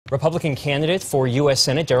Republican candidate for U.S.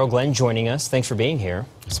 Senate, Darryl Glenn, joining us. Thanks for being here.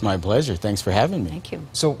 It's my pleasure. Thanks for having me. Thank you.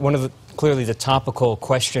 So one of the, clearly the topical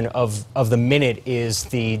question of the minute is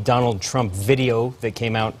the Donald Trump video that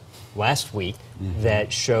came out last week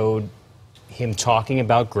that showed him talking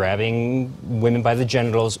about grabbing women by the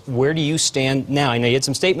genitals. Where do you stand now? I know you had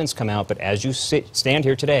some statements come out, but as you stand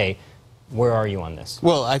here today, where are you on this?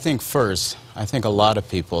 Well, I think first, I think a lot of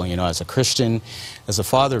people, you know, as a Christian, as a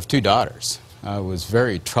father of 2 daughters, I was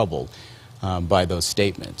very troubled by those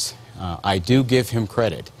statements. I do give him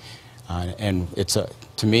credit, and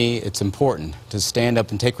to me, it's important to stand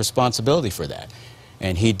up and take responsibility for that.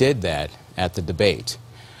 And he did that at the debate.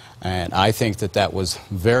 And I think that that was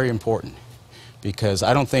very important, because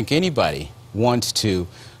I don't think anybody wants to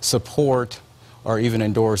support or even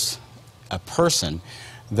endorse a person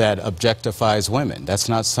that objectifies women. That's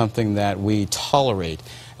not something that we tolerate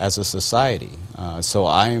as a society. So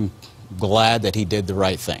I'm glad that he did the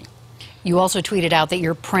right thing. You also tweeted out that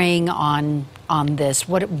you're praying on this.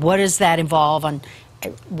 What does that involve? And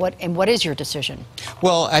what is your decision?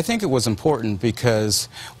 Well, I think it was important because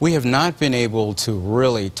we have not been able to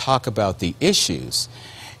really talk about the issues.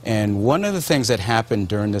 And one of the things that happened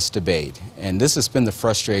during this debate, and this has been the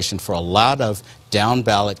frustration for a lot of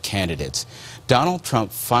down-ballot candidates, Donald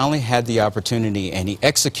Trump finally had the opportunity, and he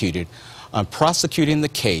executed on prosecuting the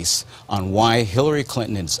case on why Hillary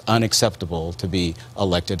Clinton is unacceptable to be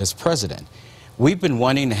elected as president. We've been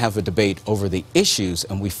wanting to have a debate over the issues,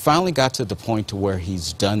 and we finally got to the point to where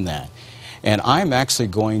he's done that. And I'm actually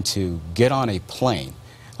going to get on a plane.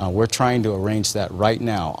 We're trying to arrange that right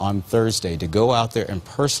now on Thursday to go out there and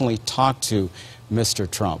personally talk to Mr.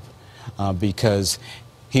 Trump because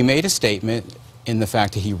he made a statement in the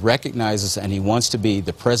fact that he recognizes and he wants to be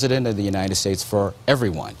the president of the United States for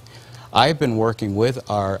everyone. I've been working with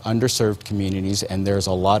our underserved communities, and there's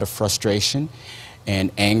a lot of frustration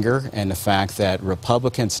and anger and the fact that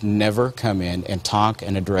Republicans never come in and talk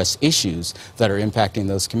and address issues that are impacting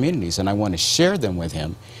those communities. And I want to share them with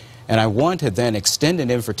him. And I want to then extend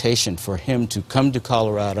an invitation for him to come to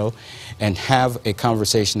Colorado and have a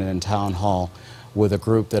conversation in a town hall with a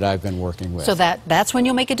group that I've been working with. So that's when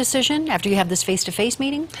you'll make a decision, after you have this face-to-face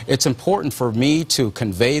meeting? It's important for me to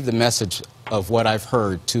convey the message of what I've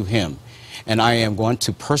heard to him. And I am going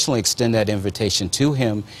to personally extend that invitation to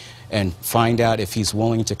him and find out if he's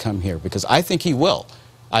willing to come here, because I think he will.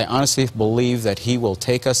 I honestly believe that he will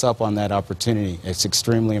take us up on that opportunity. It's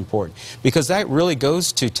extremely important, because that really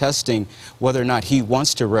goes to testing whether or not he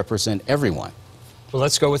wants to represent everyone. Well,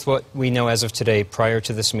 let's go with what we know as of today, prior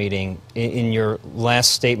to this meeting. In your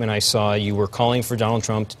last statement I saw, you were calling for Donald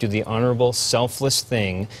Trump to do the honorable, selfless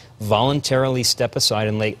thing, voluntarily step aside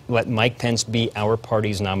and let Mike Pence be our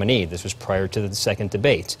party's nominee. This was prior to the second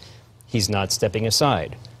debate. He's not stepping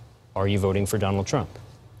aside. Are you voting for Donald Trump?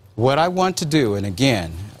 What I want to do, and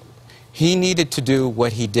again, he needed to do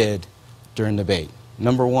what he did during the debate.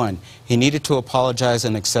 Number one, he needed to apologize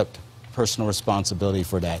and accept personal responsibility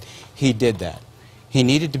for that. He did that. He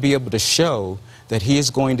needed to be able to show that he is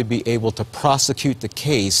going to be able to prosecute the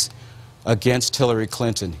case against Hillary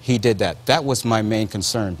Clinton. He did that. That was my main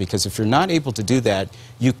concern, because if you're not able to do that,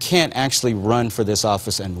 you can't actually run for this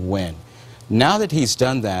office and win. Now that he's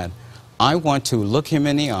done that, I want to look him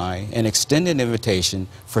in the eye and extend an invitation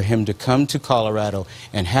for him to come to Colorado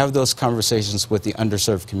and have those conversations with the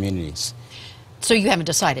underserved communities. So you haven't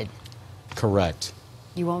decided? Correct.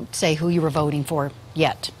 You won't say who you were voting for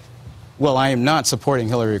yet? Well, I am not supporting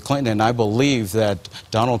Hillary Clinton, and I believe that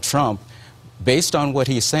Donald Trump, based on what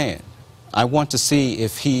he's saying, I want to see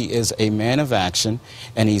if he is a man of action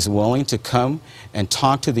and he's willing to come and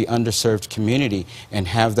talk to the underserved community and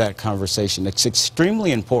have that conversation. It's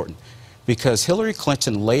extremely important, because Hillary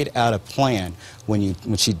Clinton laid out a plan when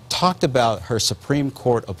she talked about her Supreme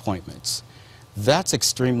Court appointments. That's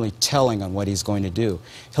extremely telling on what he's going to do.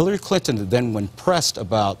 Hillary Clinton then, when pressed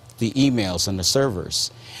about the emails and the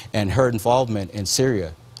servers and her involvement in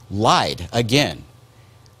Syria, lied again.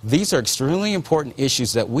 These are extremely important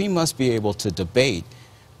issues that we must be able to debate,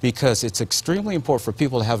 because it's extremely important for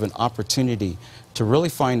people to have an opportunity to really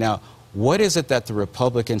find out what is it that the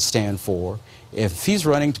Republicans stand for. If he's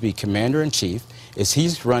running to be commander-in-chief, if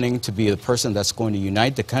he's running to be the person that's going to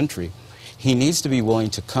unite the country, he needs to be willing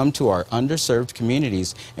to come to our underserved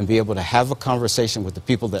communities and be able to have a conversation with the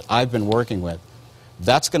people that I've been working with.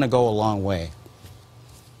 That's going to go a long way.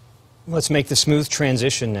 Let's make the smooth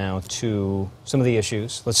transition now to some of the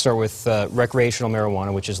issues. Let's start with recreational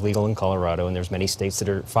marijuana, which is legal in Colorado, and there's many states that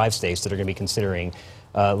are, 5 states that are going to be considering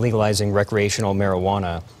legalizing recreational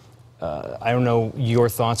marijuana. I don't know your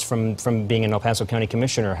thoughts from being an El Paso County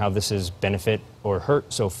Commissioner, how this has benefit or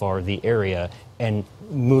hurt so far the area, and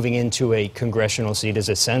moving into a congressional seat as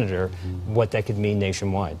a senator, what that could mean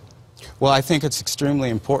nationwide? Well, I think it's extremely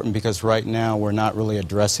important because right now we're not really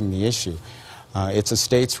addressing the issue. It's a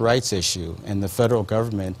states' rights issue, and the federal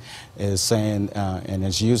government is saying and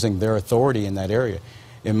is using their authority in that area.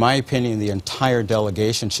 In my opinion, the entire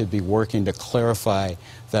delegation should be working to clarify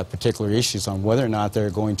that particular issues on whether or not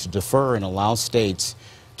they're going to defer and allow states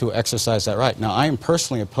to exercise that right. Now, I am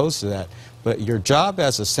personally opposed to that, but your job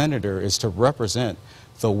as a senator is to represent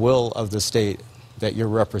the will of the state that you're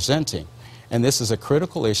representing. And this is a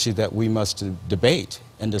critical issue that we must debate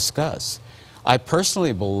and discuss. I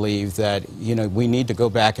personally believe that, we need to go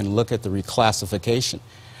back and look at the reclassification.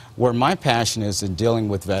 Where my passion is in dealing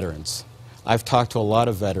with veterans. I've talked to a lot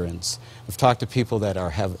of veterans. I've talked to people that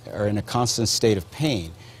are in a constant state of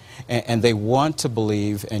pain, and they want to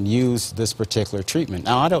believe and use this particular treatment.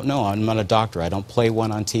 Now, I don't know. I'm not a doctor. I don't play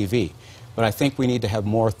one on TV. But I think we need to have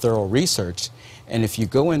more thorough research. And if you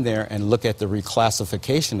go in there and look at the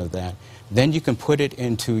reclassification of that, then you can put it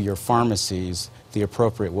into your pharmacies the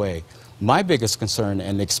appropriate way. My biggest concern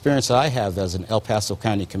and the experience that I have as an El Paso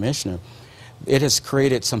County Commissioner, it has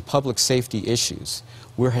created some public safety issues.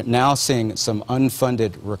 We're now seeing some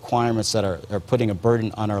unfunded requirements that are putting a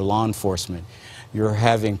burden on our law enforcement. You're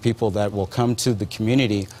having people that will come to the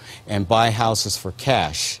community and buy houses for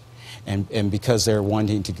cash. And because they're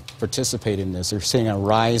wanting to participate in this, they're seeing a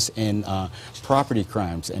rise in property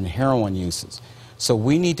crimes and heroin uses. So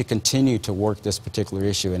we need to continue to work this particular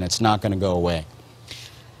issue, and it's not going to go away.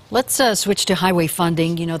 Let's switch to highway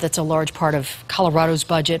funding. You know, that's a large part of Colorado's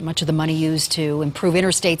budget. Much of the money used to improve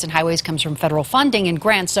interstates and highways comes from federal funding and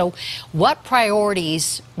grants. So what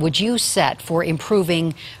priorities would you set for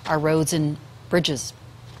improving our roads and bridges?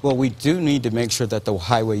 Well, we do need to make sure that the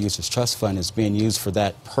Highway Users Trust Fund is being used for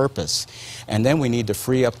that purpose. And then we need to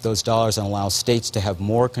free up those dollars and allow states to have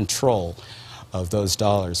more control of those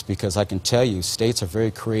dollars, because I can tell you states are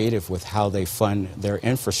very creative with how they fund their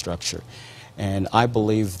infrastructure. And I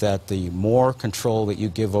believe that the more control that you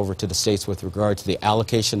give over to the states with regard to the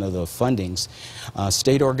allocation of the fundings,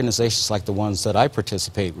 state organizations like the ones that I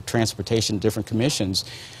participate with, transportation, different commissions,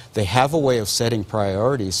 they have a way of setting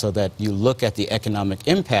priorities so that you look at the economic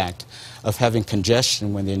impact of having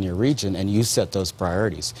congestion within your region and you set those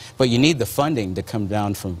priorities. But you need the funding to come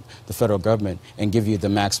down from the federal government and give you the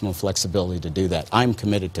maximum flexibility to do that. I'm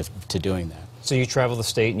committed to doing that. So you travel the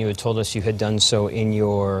state, and you had told us you had done so in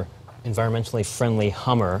your environmentally friendly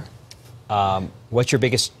Hummer. What's your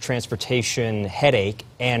biggest transportation headache,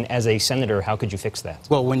 and as a senator, how could you fix that?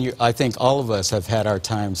 Well, I think all of us have had our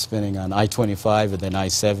time spending on I-25 and then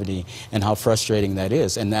I-70, and how frustrating that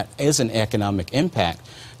is, and that is an economic impact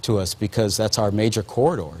to us because that's our major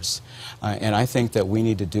corridors. And I think that we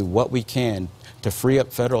need to do what we can to free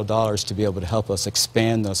up federal dollars to be able to help us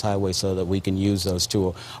expand those highways so that we can use those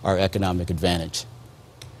to our economic advantage.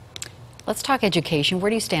 Let's talk education. Where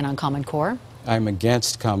do you stand on Common Core? I'm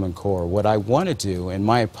against Common Core. What I want to do, and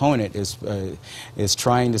my opponent is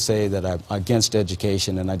trying to say that I'm against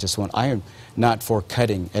education, and I am not for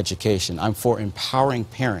cutting education. I'm for empowering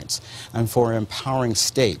parents. I'm for empowering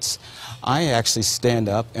states. I actually stand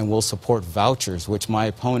up and will support vouchers, which my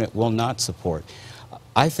opponent will not support.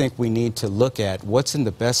 I think we need to look at what's in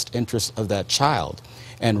the best interest of that child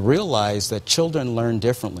and realize that children learn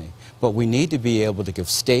differently. But we need to be able to give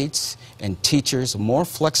states and teachers more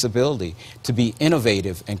flexibility to be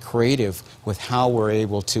innovative and creative with how we're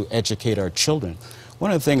able to educate our children.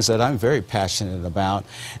 One of the things that I'm very passionate about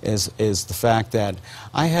is the fact that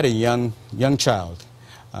I had a young child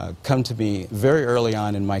come to me very early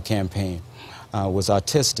on in my campaign. Was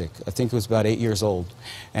autistic, I think he was about 8 years old,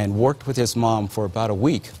 and worked with his mom for about a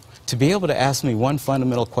week to be able to ask me one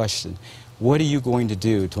fundamental question: what are you going to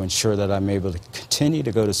do to ensure that I'm able to continue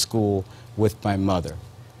to go to school with my mother?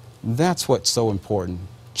 That's what's so important.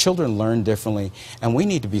 Children learn differently, and we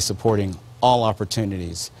need to be supporting all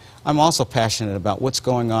opportunities. I'm also passionate about what's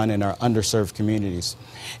going on in our underserved communities.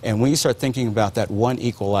 And when you start thinking about that one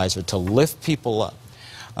equalizer to lift people up,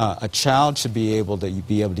 a child should be able to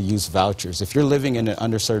use vouchers. If you're living in an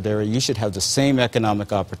underserved area, you should have the same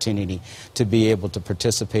economic opportunity to be able to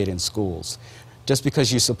participate in schools. Just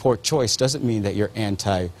because you support choice doesn't mean that you're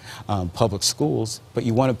anti-public schools, but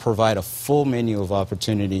you want to provide a full menu of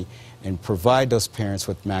opportunity and provide those parents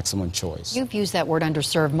with maximum choice. You've used that word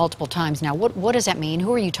underserved multiple times now. What does that mean?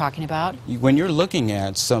 Who are you talking about? When you're looking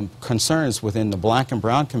at some concerns within the black and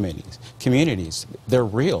brown communities, they're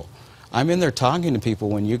real. I'm in there talking to people.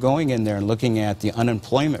 When you're going in there and looking at the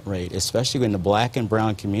unemployment rate, especially in the black and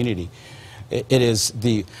brown community, it is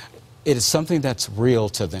something that's real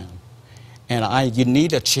to them. And you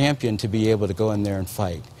need a champion to be able to go in there and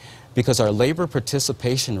fight. because our labor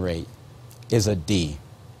participation rate is a D,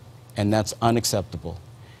 and that's unacceptable.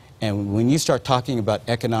 And when you start talking about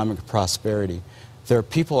economic prosperity, there are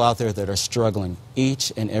people out there that are struggling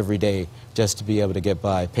each and every day just to be able to get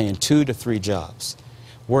by, paying 2 to 3 jobs,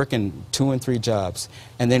 working 2 and 3 jobs.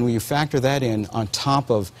 And then when you factor that in on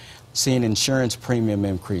top of seeing insurance premium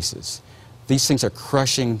increases, these things are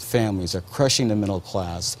crushing families, are crushing the middle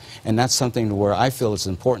class, and that's something where I feel it's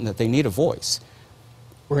important that they need a voice.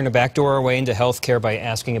 We're going to backdoor our way into health care by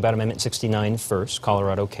asking about Amendment 69 first,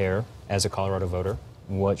 Colorado Care, as a Colorado voter.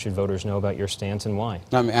 What should voters know about your stance and why?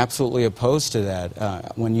 I'm absolutely opposed to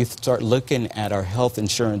that. When you start looking at our health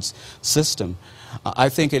insurance system, I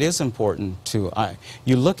think it is important to,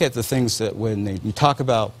 you look at the things that when you talk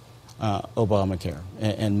about Obamacare,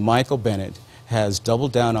 and Michael Bennet has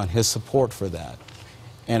doubled down on his support for that.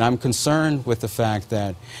 And I'm concerned with the fact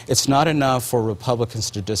that it's not enough for Republicans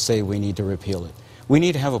to just say we need to repeal it. We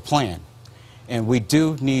need to have a plan. And we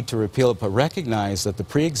do need to repeal it, but recognize that the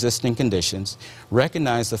pre-existing conditions,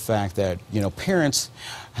 recognize the fact that, parents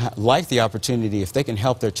like the opportunity, if they can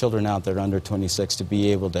help their children out that are under 26, to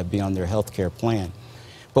be able to be on their health care plan.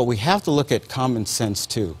 But we have to look at common sense,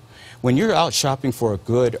 too. When you're out shopping for a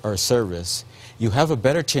good or service, you have a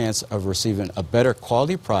better chance of receiving a better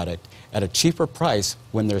quality product at a cheaper price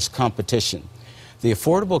when there's competition. The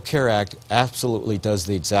Affordable Care Act absolutely does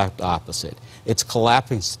the exact opposite. It's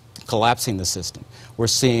collapsing the system. We're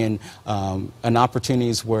seeing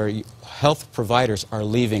opportunities where health providers are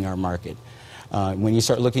leaving our market. When you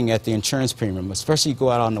start looking at the insurance premium, especially you go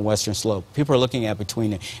out on the Western Slope, people are looking at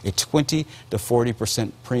between a 20 to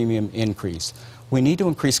 40% premium increase. We need to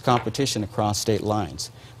increase competition across state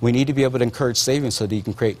lines. We need to be able to encourage savings so that you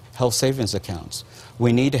can create health savings accounts.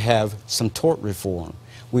 We need to have some tort reform.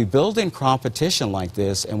 We build in competition like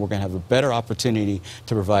this, and we're going to have a better opportunity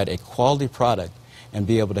to provide a quality product and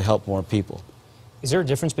be able to help more people. Is there a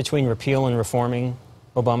difference between repeal and reforming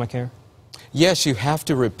Obamacare? Yes, you have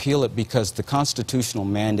to repeal it because the constitutional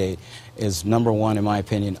mandate is, number one, in my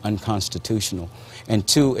opinion, unconstitutional. And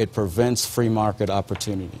two, it prevents free market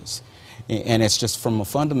opportunities. And it's just from a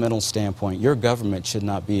fundamental standpoint, your government should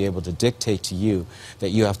not be able to dictate to you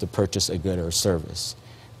that you have to purchase a good or a service.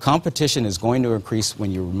 Competition is going to increase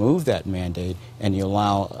when you remove that mandate and you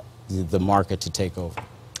allow the market to take over.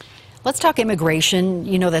 Let's talk immigration.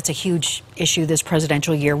 You know that's a huge issue this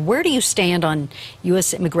presidential year. Where do you stand on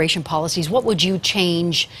U.S. immigration policies? What would you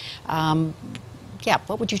change?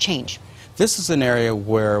 What would you change? This is an area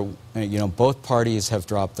where, both parties have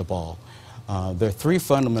dropped the ball. There are 3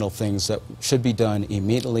 fundamental things that should be done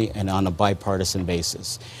immediately and on a bipartisan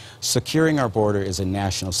basis. Securing our border is a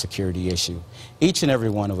national security issue. Each and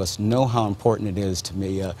every one of us know how important it is to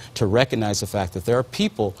me to recognize the fact that there are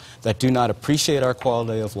people that do not appreciate our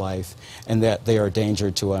quality of life and that they are a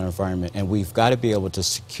danger to our environment. And we've got to be able to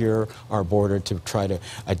secure our border to try to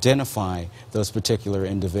identify those particular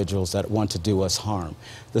individuals that want to do us harm.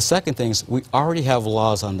 The second thing is we already have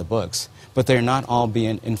laws on the books, but they're not all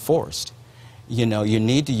being enforced. You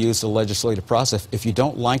need to use the legislative process. If you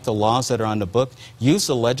don't like the laws that are on the book, use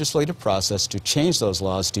the legislative process to change those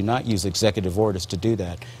laws. Do not use executive orders to do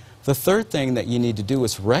that. The third thing that you need to do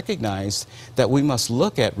is recognize that we must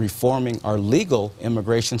look at reforming our legal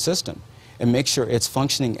immigration system and make sure it's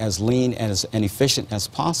functioning as lean and efficient as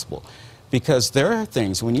possible. Because there are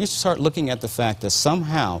things, when you start looking at the fact that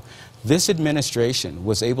somehow this administration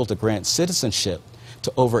was able to grant citizenship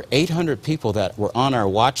to over 800 people that were on our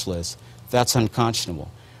watch list, that's unconscionable.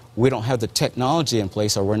 We don't have the technology in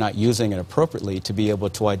place, or we're not using it appropriately to be able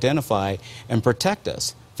to identify and protect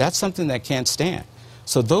us. That's something that can't stand.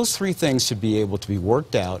 So those 3 things should be able to be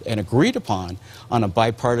worked out and agreed upon on a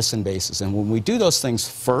bipartisan basis. And when we do those things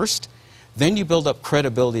first, then you build up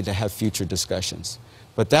credibility to have future discussions.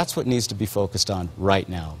 But that's what needs to be focused on right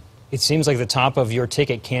now. It seems like the top of your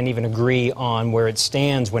ticket can't even agree on where it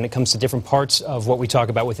stands when it comes to different parts of what we talk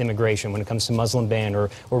about with immigration, when it comes to Muslim ban or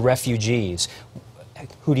refugees.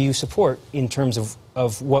 Who do you support in terms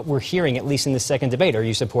of what we're hearing, at least in the second debate? Are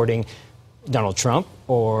you supporting Donald Trump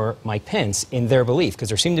or Mike Pence in their belief? Because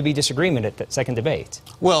there seemed to be disagreement at that second debate.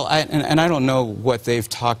 Well, I don't know what they've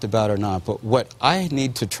talked about or not, but what I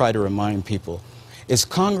need to try to remind people is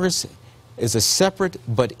Congress is a separate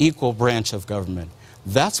but equal branch of government.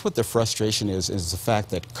 That's what the frustration is the fact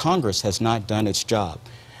that Congress has not done its job.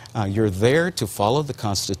 You're there to follow the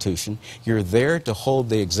Constitution. You're there to hold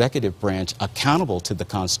the executive branch accountable to the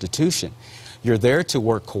Constitution. You're there to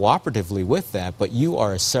work cooperatively with that, but you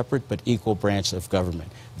are a separate but equal branch of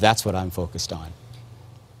government. That's what I'm focused on.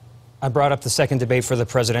 I brought up the second debate for the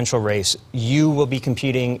presidential race. You will be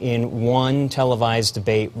competing in one televised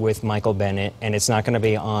debate with Michael Bennet, and it's not going to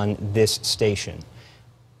be on this station.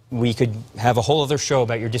 We could have a whole other show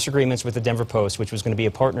about your disagreements with the Denver Post, which was going to be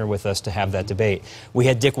a partner with us to have that debate. We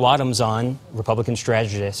had Dick Wadhams on, Republican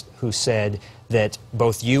strategist, who said that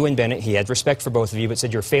both you and Bennet, he had respect for both of you, but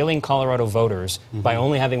said you're failing Colorado voters by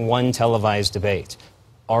only having one televised debate.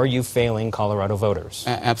 Are you failing Colorado voters?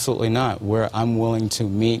 Absolutely not. Where I'm willing to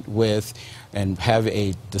meet with and have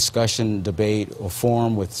a discussion, debate, or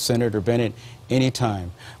forum with Senator Bennet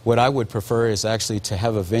anytime. What I would prefer is actually to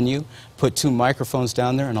have a venue, put 2 microphones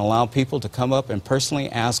down there, and allow people to come up and personally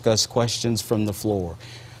ask us questions from the floor.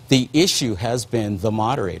 The issue has been the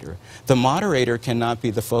moderator. The moderator cannot be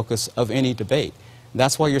the focus of any debate.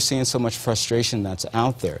 That's why you're seeing so much frustration that's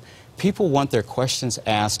out there. People want their questions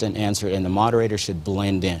asked and answered, and the moderator should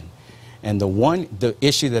blend in. And the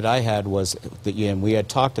issue that I had was, and we had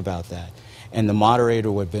talked about that, and the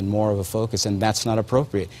moderator would have been more of a focus, and that's not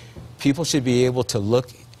appropriate. People should be able to look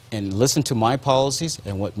and listen to my policies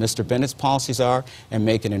and what Mr. Bennett's policies are and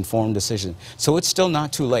make an informed decision. So it's still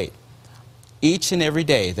not too late. Each and every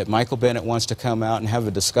day that Michael Bennet wants to come out and have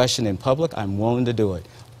a discussion in public, I'm willing to do it.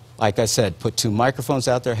 Like I said, put 2 microphones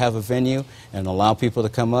out there, have a venue, and allow people to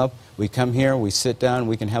come up. We come here, we sit down,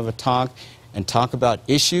 we can have a talk and talk about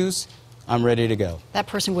issues. I'm ready to go. That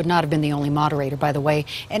person would not have been the only moderator, by the way.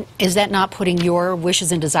 And is that not putting your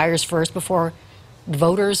wishes and desires first before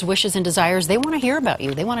voters' wishes and desires? They want to hear about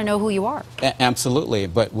you. They want to know who you are. Absolutely.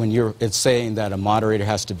 But when it's saying that a moderator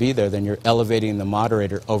has to be there, then you're elevating the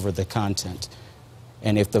moderator over the content.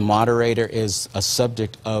 And if the moderator is a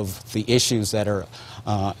subject of the issues that are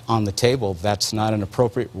on the table, that's not an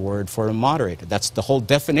appropriate word for a moderator. That's the whole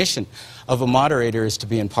definition of a moderator, is to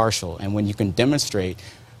be impartial. And when you can demonstrate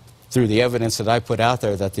through the evidence that I put out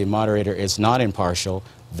there that the moderator is not impartial,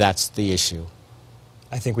 that's the issue.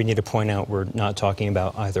 I think we need to point out we're not talking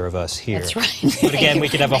about either of us here. That's right. But again, we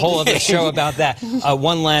could have a whole other show about that.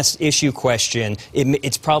 One last issue question.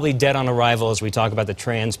 It's probably dead on arrival as we talk about the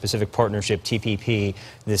Trans-Pacific Partnership, TPP,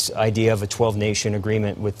 this idea of a 12-nation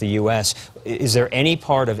agreement with the U.S. Is there any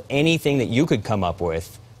part of anything that you could come up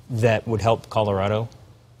with that would help Colorado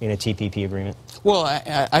in a TPP agreement? Well,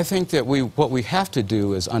 I think that what we have to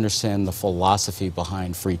do is understand the philosophy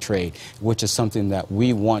behind free trade, which is something that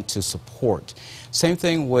we want to support. Same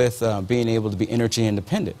thing with being able to be energy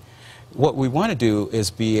independent. What we want to do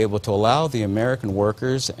is be able to allow the American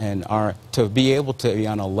workers to be able to be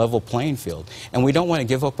on a level playing field. And we don't want to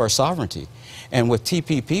give up our sovereignty. And with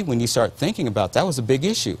TPP, when you start thinking about that, was a big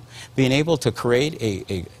issue. Being able to create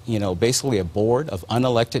basically a board of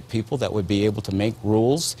unelected people that would be able to make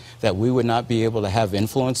rules that we would not be able to have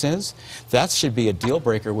influences, that should be a deal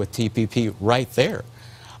breaker with TPP right there.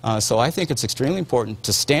 So I think it's extremely important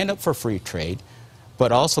to stand up for free trade,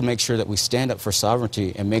 but also make sure that we stand up for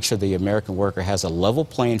sovereignty and make sure the American worker has a level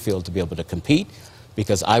playing field to be able to compete,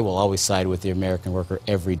 because I will always side with the American worker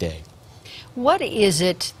every day. What is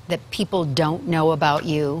it that people don't know about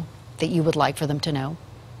you that you would like for them to know?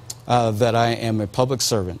 That I am a public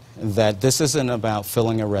servant, that this isn't about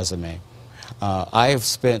filling a resume. I have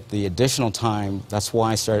spent the additional time, that's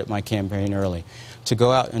why I started my campaign early, to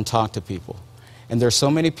go out and talk to people. And there's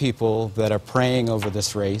so many people that are praying over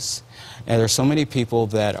this race, and there's so many people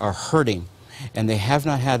that are hurting, and they have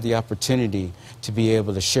not had the opportunity to be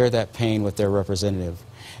able to share that pain with their representative.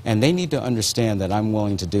 And they need to understand that I'm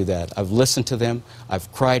willing to do that. I've listened to them,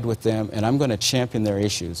 I've cried with them, and I'm going to champion their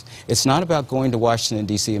issues. It's not about going to Washington,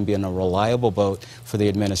 D.C. and being a reliable vote for the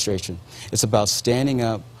administration. It's about standing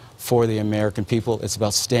up for the American people. It's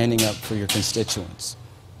about standing up for your constituents.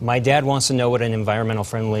 My dad wants to know what an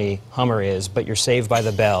environmental-friendly Hummer is, but you're saved by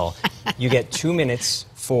the bell. You get 2 minutes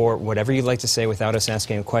for whatever you'd like to say without us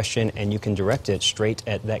asking a question, and you can direct it straight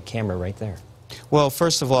at that camera right there. Well,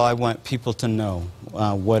 first of all, I want people to know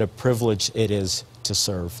what a privilege it is to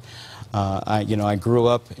serve. I grew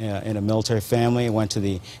up in a military family, went to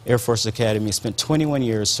the Air Force Academy, spent 21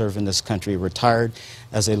 years serving this country, retired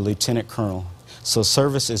as a lieutenant colonel. So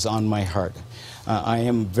service is on my heart. I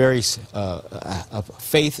am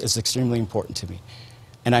faith is extremely important to me.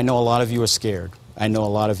 And I know a lot of you are scared. I know a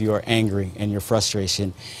lot of you are angry and your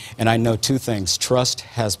frustration. And I know 2 things. Trust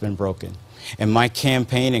has been broken. And my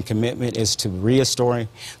campaign and commitment is to restore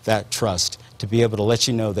that trust, to be able to let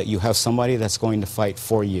you know that you have somebody that's going to fight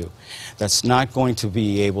for you, that's not going to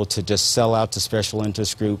be able to just sell out to special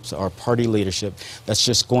interest groups or party leadership, that's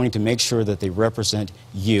just going to make sure that they represent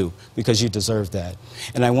you, because you deserve that.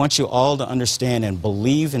 And I want you all to understand and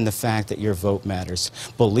believe in the fact that your vote matters.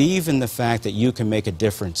 Believe in the fact that you can make a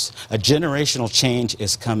difference. A generational change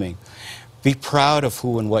is coming. Be proud of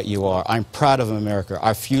who and what you are. I'm proud of America.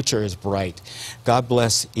 Our future is bright. God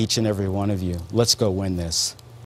bless each and every one of you. Let's go win this.